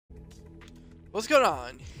What's going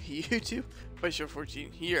on, YouTube?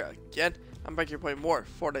 Show14 here again. I'm back here playing more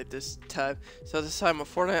Fortnite this time. So this time on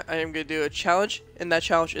Fortnite, I am going to do a challenge, and that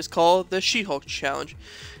challenge is called the She-Hulk Challenge.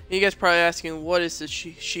 And you guys probably asking what is the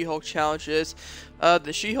She-Hulk Challenge is.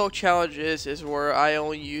 The She-Hulk Challenge is where I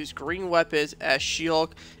only use green weapons as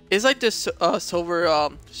She-Hulk. It's like this silver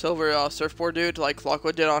surfboard dude, like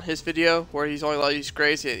Lockwood did on his video, where he's only allowed to use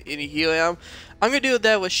grays and any helium. I'm going to do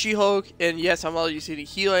that with She-Hulk, and yes, I'm allowed to use any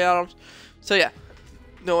helium. So yeah,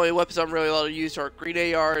 the only weapons I'm really allowed to use are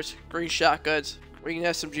green ARs, green shotguns, green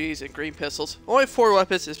SMGs, and green pistols. Only 4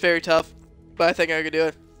 weapons. It's very tough, but I think I can do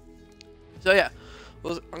it. So yeah,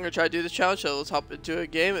 I'm going to try to do this challenge, so let's hop into a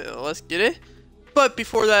game and let's get it. But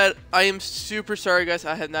before that, I am super sorry guys,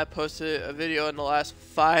 I had not posted a video in the last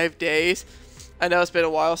 5 days. I know it's been a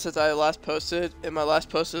while since I last posted, and my last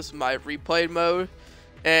post is my replay mode.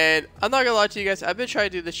 And I'm not gonna lie to you guys, I've been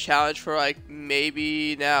trying to do this challenge for like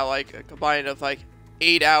maybe now like a combined of like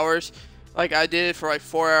 8 hours. Like I did it for like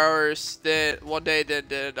 4 hours, then one day, then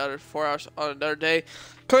did another 4 hours on another day.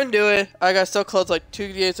 Couldn't do it. I got so close, like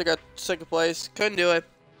 2 games I got second place. Couldn't do it.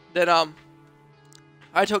 Then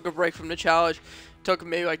I took a break from the challenge. Took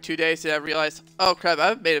maybe like 2 days, and I realized, oh crap, I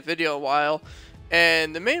haven't made a video in a while.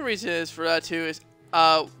 And the main reason is for that too is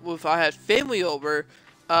if I had family over.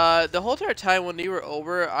 The whole entire time when they were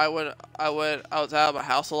over, I was out of my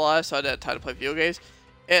house a lot, so I didn't have time to play video games.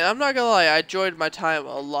 And I'm not gonna lie, I enjoyed my time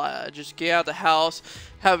a lot. I just get out of the house,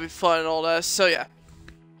 having fun and all that. So yeah,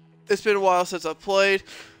 it's been a while since I played.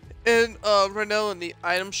 And right now in the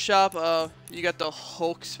item shop, you got the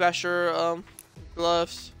Hulk Smasher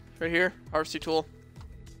gloves right here, RC tool.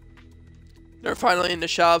 They're finally in the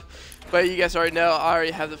shop, but you guys already know I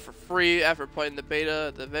already have them for free after playing the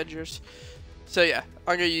beta, the Avengers. So yeah,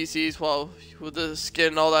 I'm gonna use these with the skin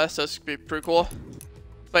and all that, so it's gonna be pretty cool.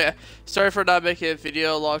 But yeah, sorry for not making a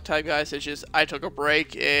video a long time guys, it's just I took a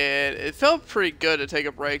break and it felt pretty good to take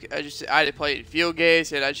a break. I didn't play video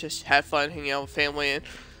games and I just had fun hanging out with family and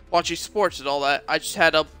watching sports and all that. I just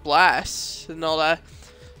had a blast and all that.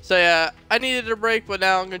 So yeah, I needed a break, but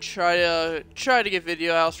now I'm gonna try to get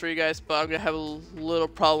video outs for you guys, but I'm gonna have a little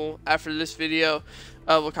problem after this video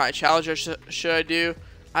of what kind of challenge should I do.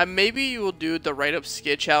 Maybe will do the write-up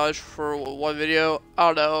skid challenge for one video.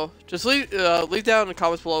 I don't know. Just leave down in the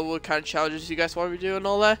comments below what kind of challenges you guys want me to do and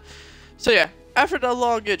all that. So yeah, after that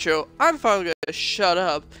long intro, I'm finally gonna shut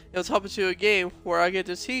up and let's hop into a game where I get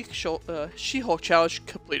to see She-Hulk challenge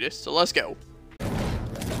completed. So let's go.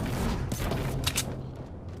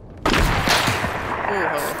 Oh,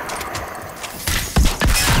 hello.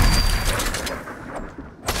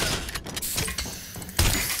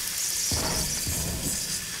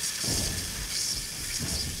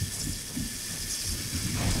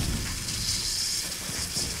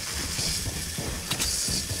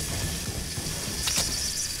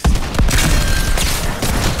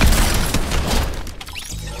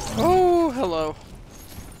 Hello.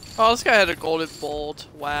 Oh, this guy had a golden bolt.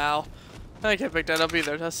 Wow. I can't pick that up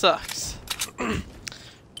either. That sucks.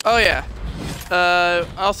 Oh yeah. I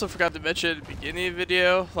also forgot to mention at the beginning of the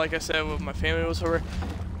video, like I said, when my family was over.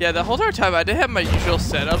 Yeah, the whole entire time I didn't have my usual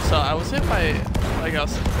setup, so I was in my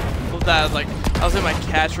I was in my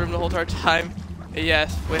cat's room the whole entire time. And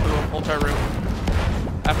yes, we have a whole entire room.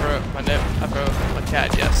 After my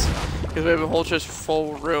cat, yes. Because we have a whole just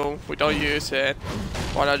full room we don't use, and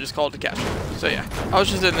why not just call it the cat room? So yeah, I was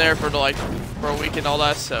just in there for a week and all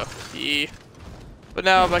that, so yeah. But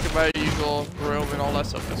now I'm back in my usual room and all that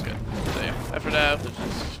stuff. That's good. So yeah, after that, let's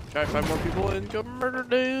just try to find more people and go murder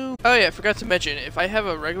them. Oh yeah, I forgot to mention, if I have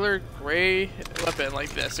a regular gray weapon like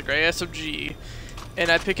this, a gray SMG,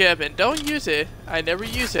 and I pick it up and don't use it, I never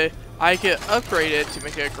use it, I can upgrade it to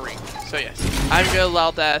make it a green. So yes, I'm gonna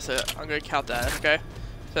allow that, so I'm gonna count that. Okay.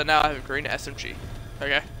 So now I have a green SMG.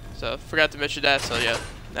 Okay, so forgot to mention that. So yeah,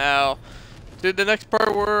 now do the next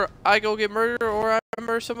part where I go get murdered or I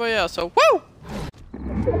murder somebody else. So woo!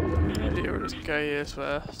 No idea where this guy is.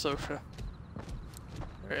 So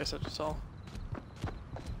I guess that's all.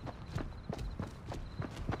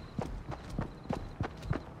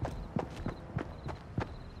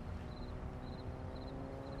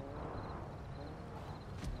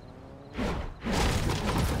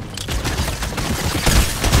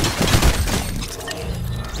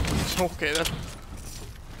 Okay, that's...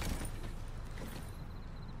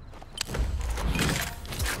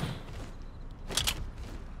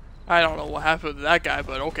 I don't know what happened to that guy,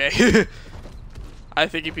 but okay. I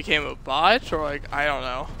think he became a bot, or like, I don't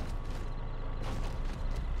know.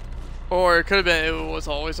 Or it could have been it was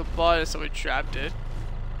always a bot and somebody trapped it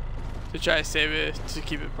to try to save it, to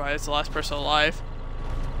keep it by its last person alive.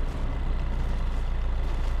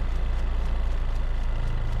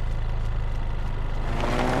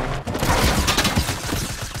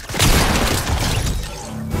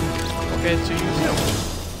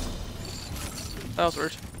 That was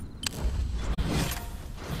weird.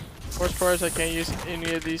 Worst part is I can't use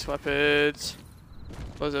any of these weapons.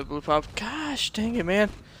 What was it, blue pump? Gosh dang it,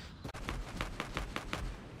 man.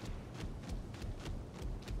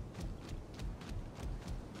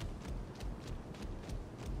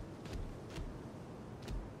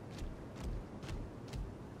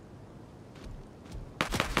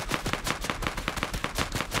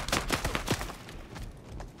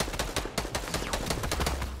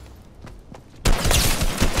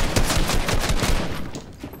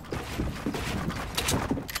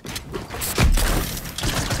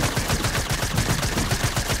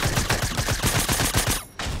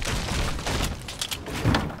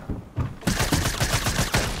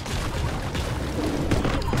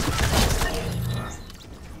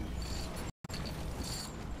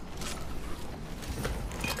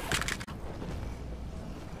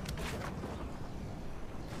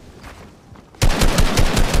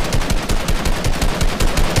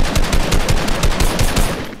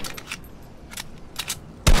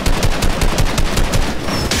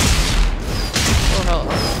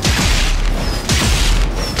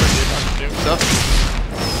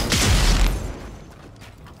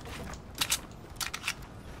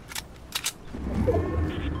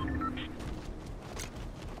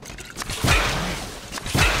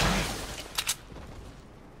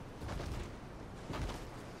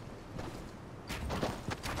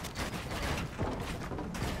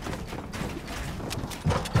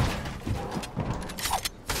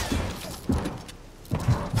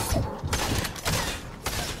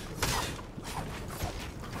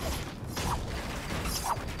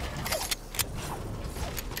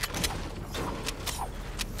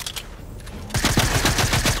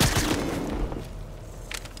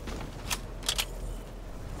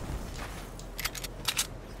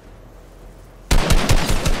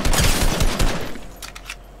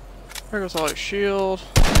 There goes all your shield.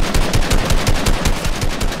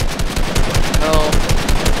 Hell.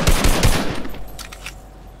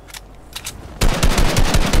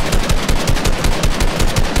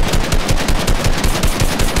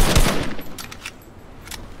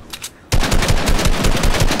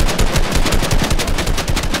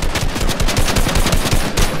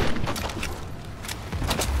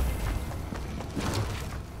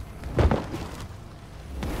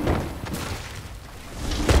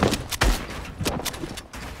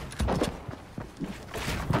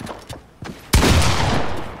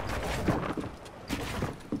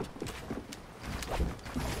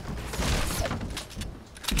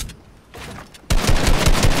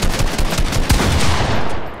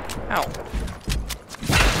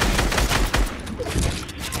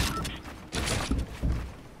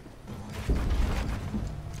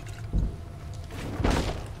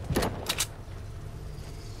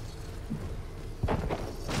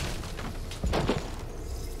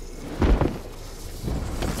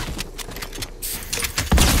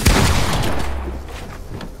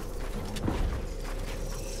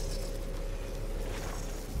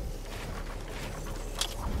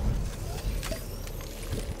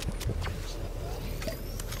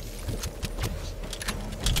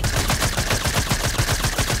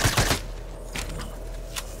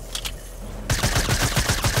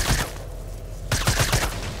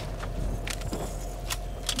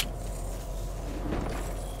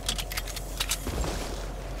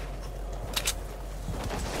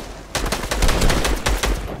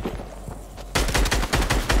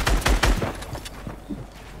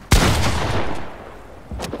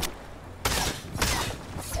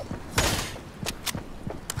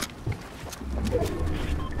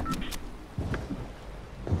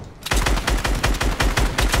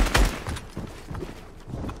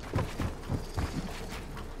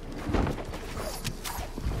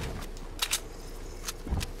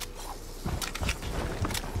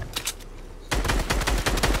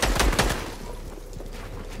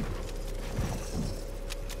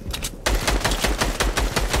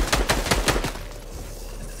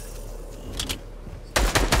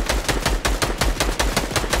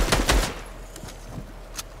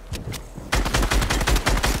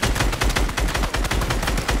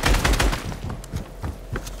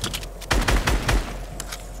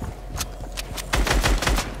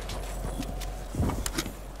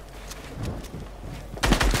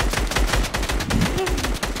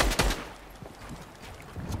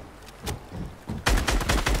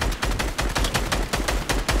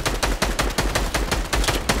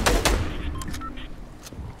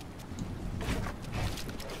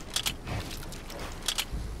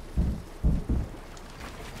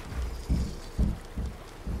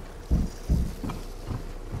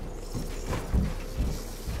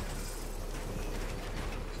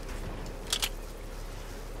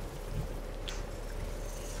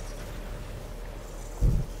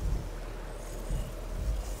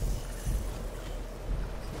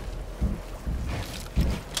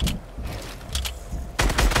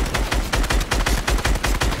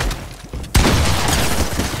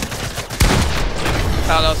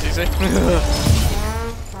 that was easy.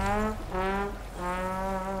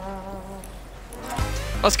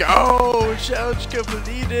 Let's go! Challenge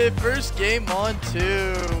completed. First game on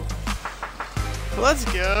 2. Let's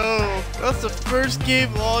go. That's the first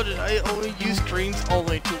game on, and I only use screens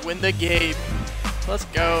only to win the game. Let's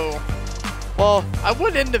go. Well, I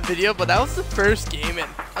would end the video, but that was the first game, and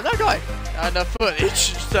I'm not going. Not enough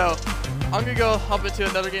footage, so I'm gonna go hop into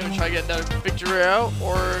another game and try to get another victory out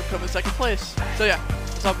or come in second place. So yeah,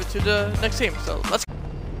 let's hop into the next game. So let's.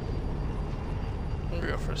 I'm gonna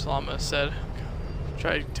go for llama instead.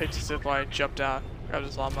 Try to take the zip line, jump down, grab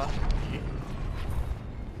this llama.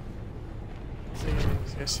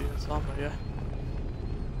 I see this llama, yeah.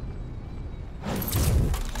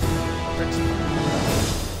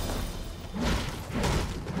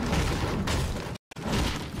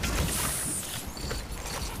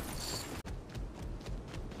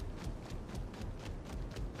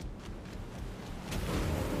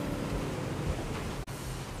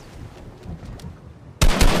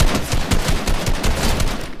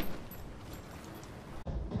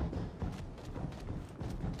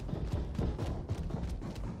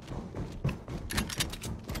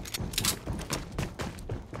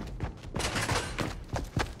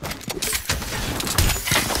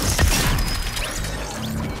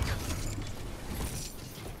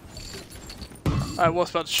 I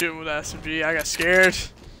was about to shoot him with that SMG, I got scared.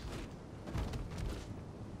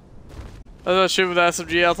 I was about to shoot him with that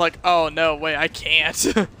SMG, I was like, oh no, wait, I can't.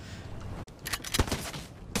 Just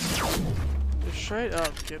straight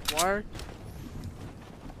up, get wired.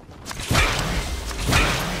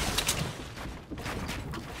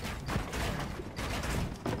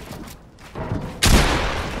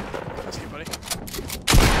 That's good, buddy.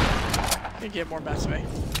 You can get more mats to me.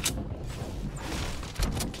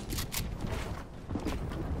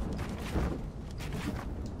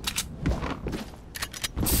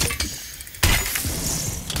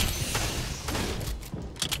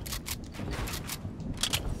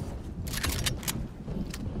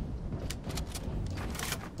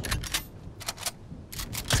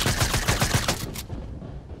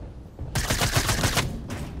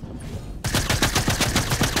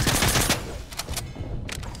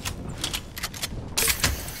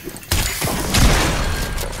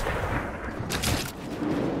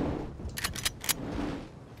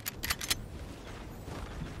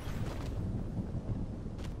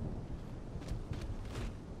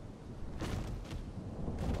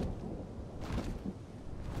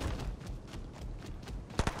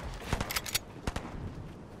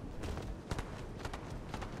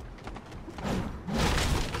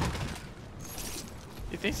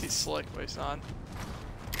 He thinks he's slick, but he's not.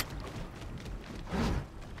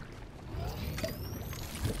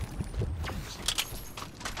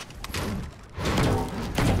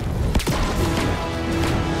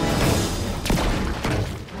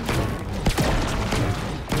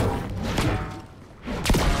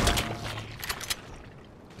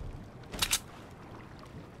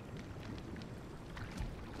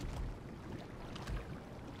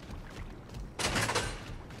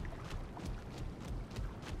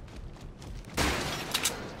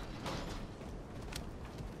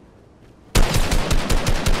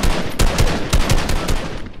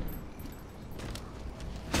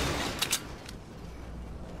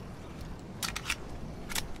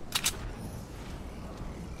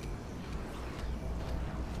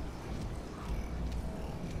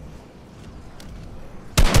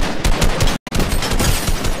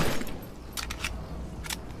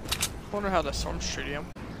 I wonder how the storm's treating him.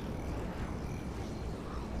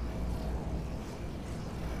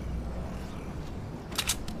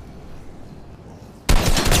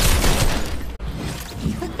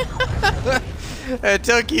 It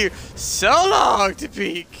took you so long to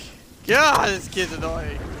peek. God, this kid's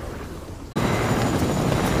annoying.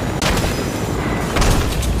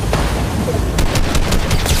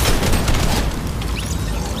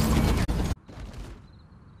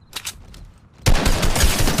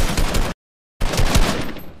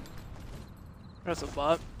 That's a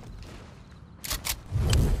bot.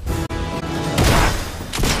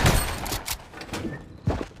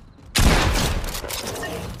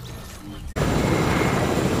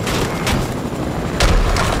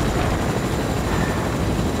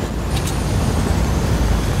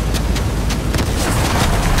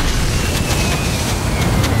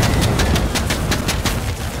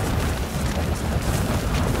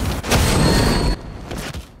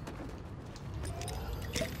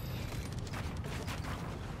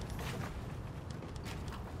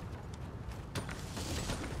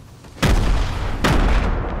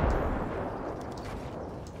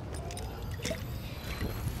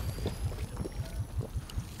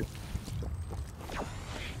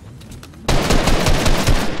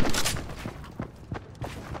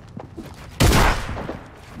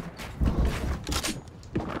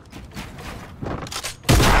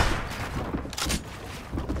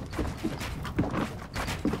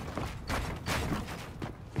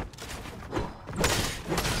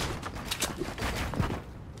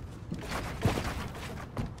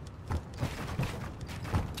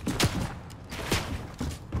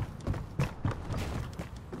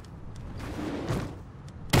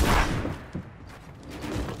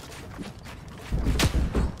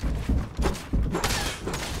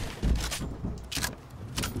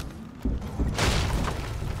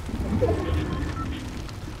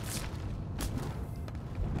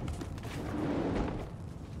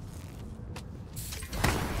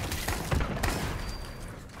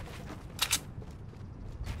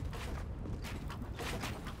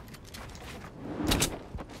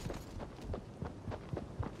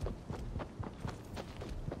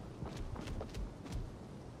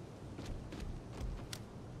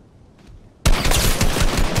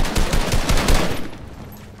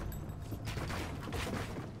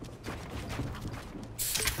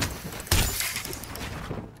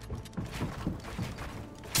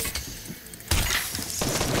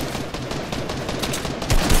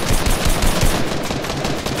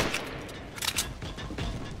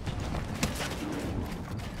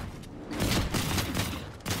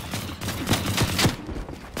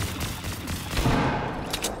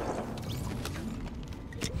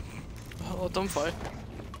 let them fight.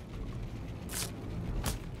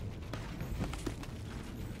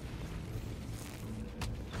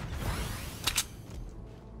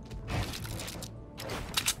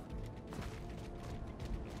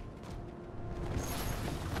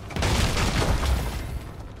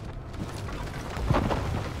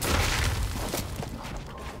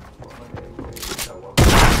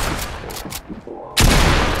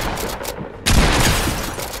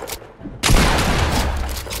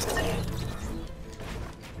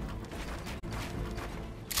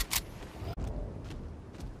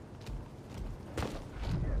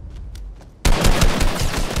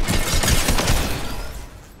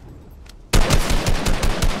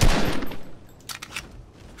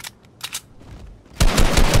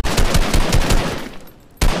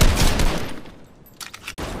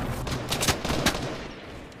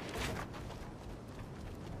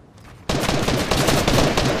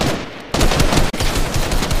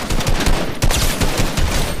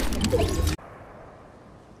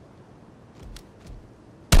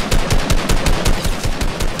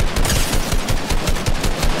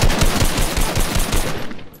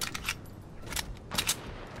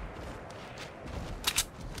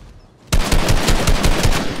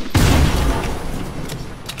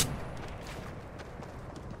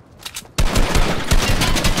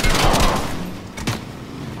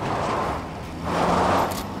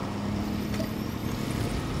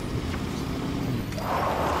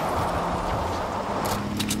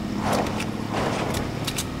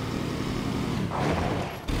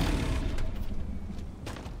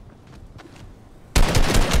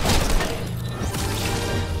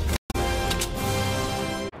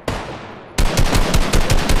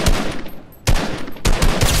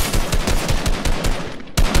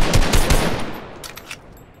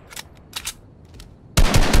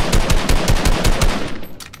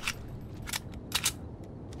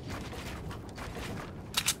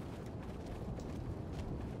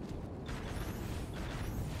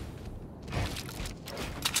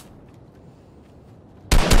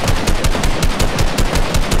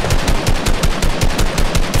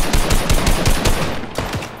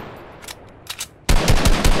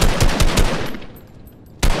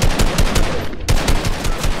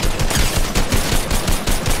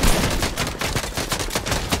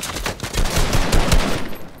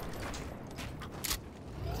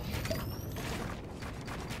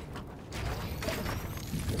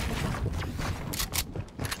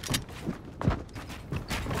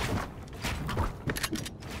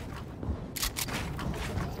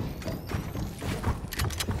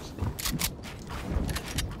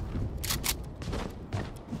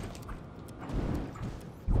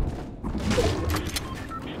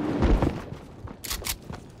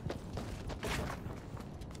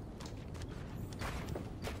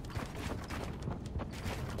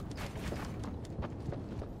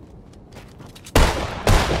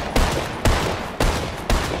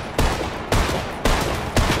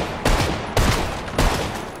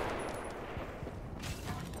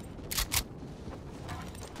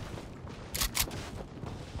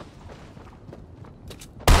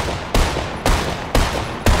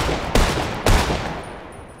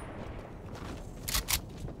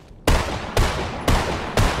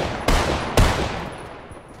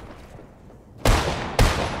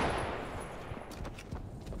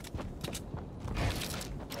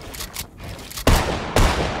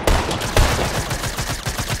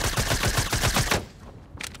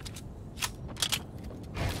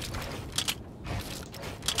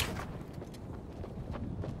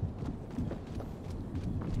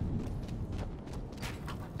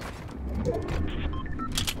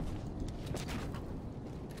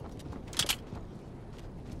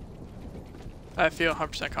 I feel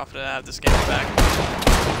 100% confident I have this game back.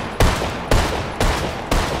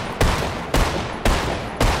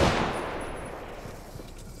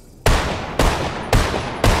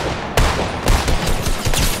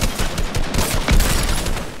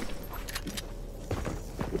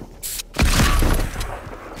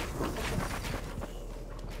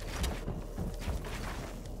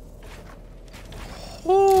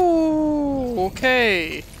 Ooh,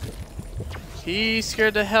 okay. He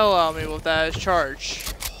scared the hell out of me with that charge.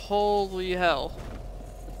 Holy hell.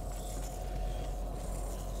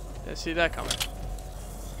 Didn't see that coming.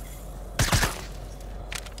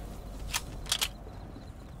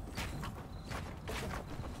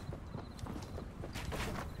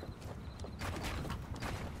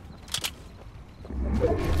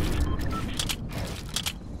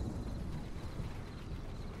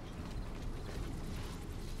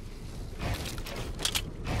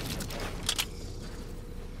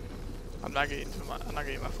 I'm not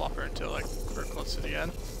getting my flopper until like we're close to the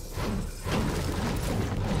end.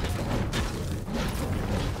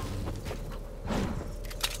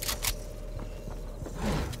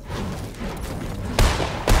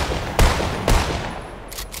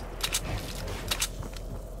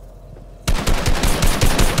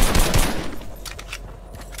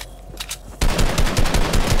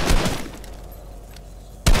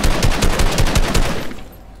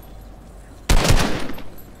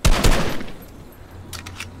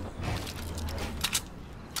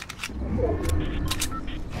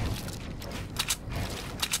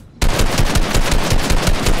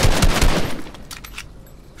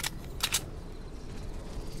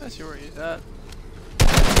 I see where he's at.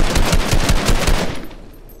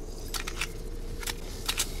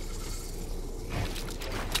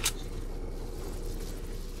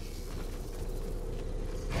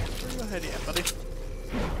 Where you heading at, buddy?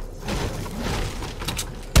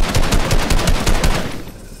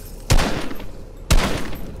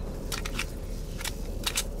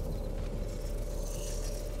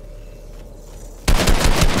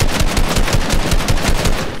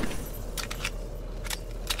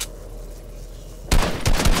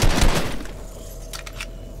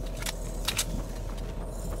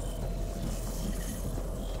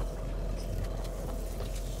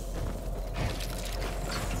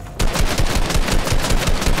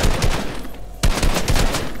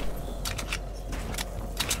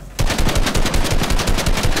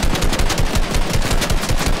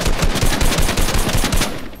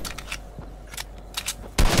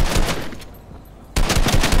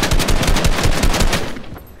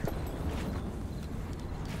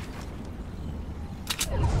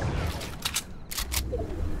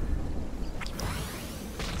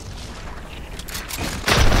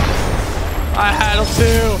 I had him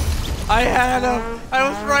too! I had him! I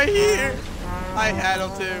was right here! I had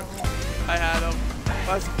him too. I had him.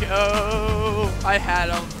 Let's go! I had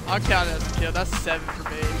him. I'll count it as a kill. That's 7 for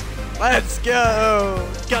me. Let's go!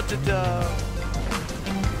 Got the dub!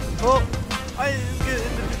 Well, I am gonna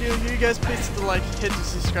end the video here. You guys please hit the like, hit the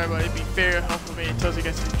subscribe button. It'd be very helpful for me. It tells you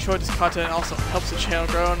guys enjoyed this content and also helps the channel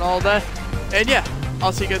grow and all that. And yeah,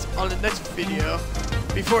 I'll see you guys on the next video.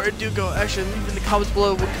 Before I do go, actually leave in the comments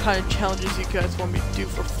below what kind of challenges you guys want me to do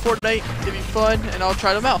for Fortnite. It'd be fun, and I'll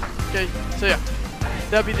try them out. Okay, so yeah,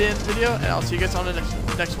 that'll be the end of the video, and I'll see you guys on the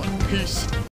next one. Peace.